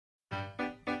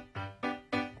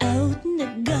the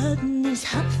garden is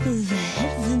half of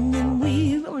heaven, and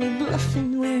we're only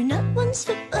bluffing. We're not ones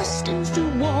for busting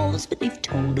through walls, but they've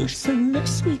told us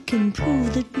unless we can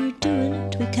prove that we're doing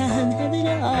it, we can't have it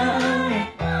all.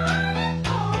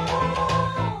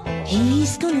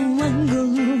 He's gonna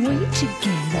wangle away to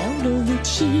get out of it.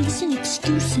 She's an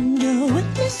excuse and a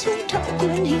witness will talk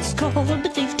when he's called,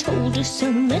 but they've told us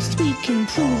unless we can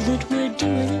prove that we're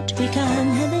doing it, we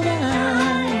can't have it all.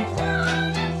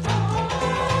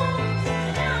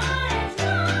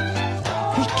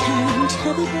 We can't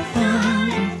have it all.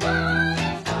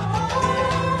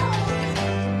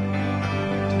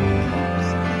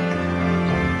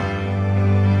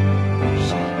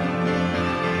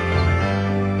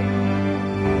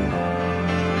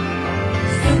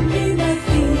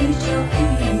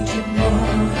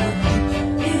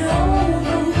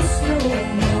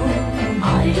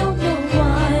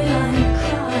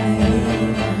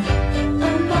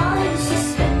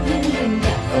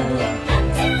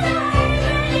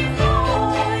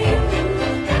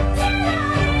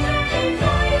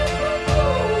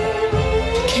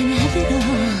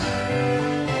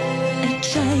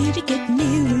 Try to get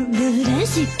nearer, but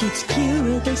as it gets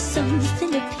clearer, there's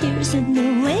something appears in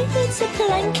the way. It's a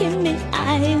plank in the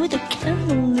eye with a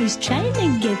camel who's trying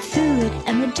to get through it.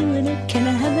 Am I doing it? Can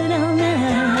I have it all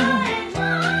now?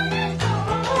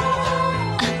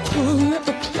 I pull up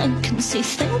a plank and say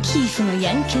thank you for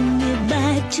yanking me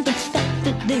back to the fact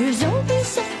that there's always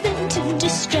something to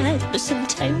distract. But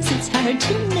sometimes it's hard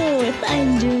to know if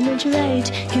I'm doing it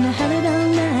right. Can I have it all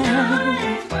now?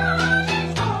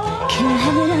 Can I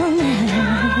have it all now?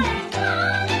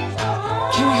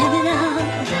 Can I have it all?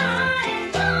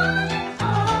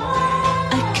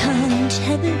 I can't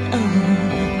have it all.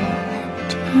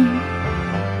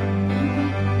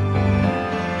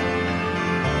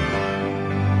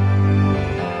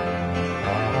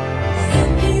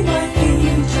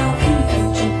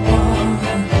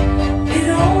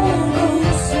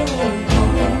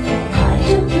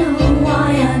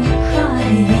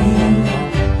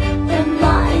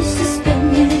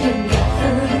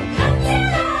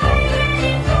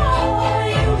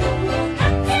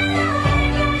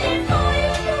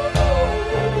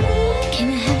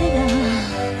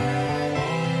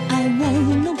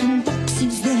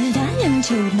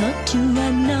 Told not to,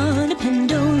 I'm not a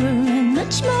Pandora. I'm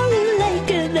much more like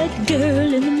that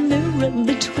girl in the mirror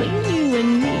between you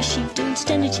and me. She don't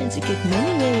stand a chance of getting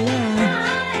anywhere now.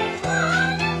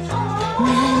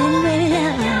 Not anywhere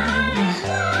now.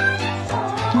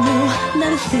 No,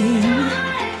 not a thing.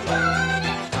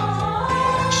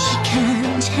 She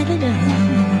can't have it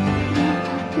all.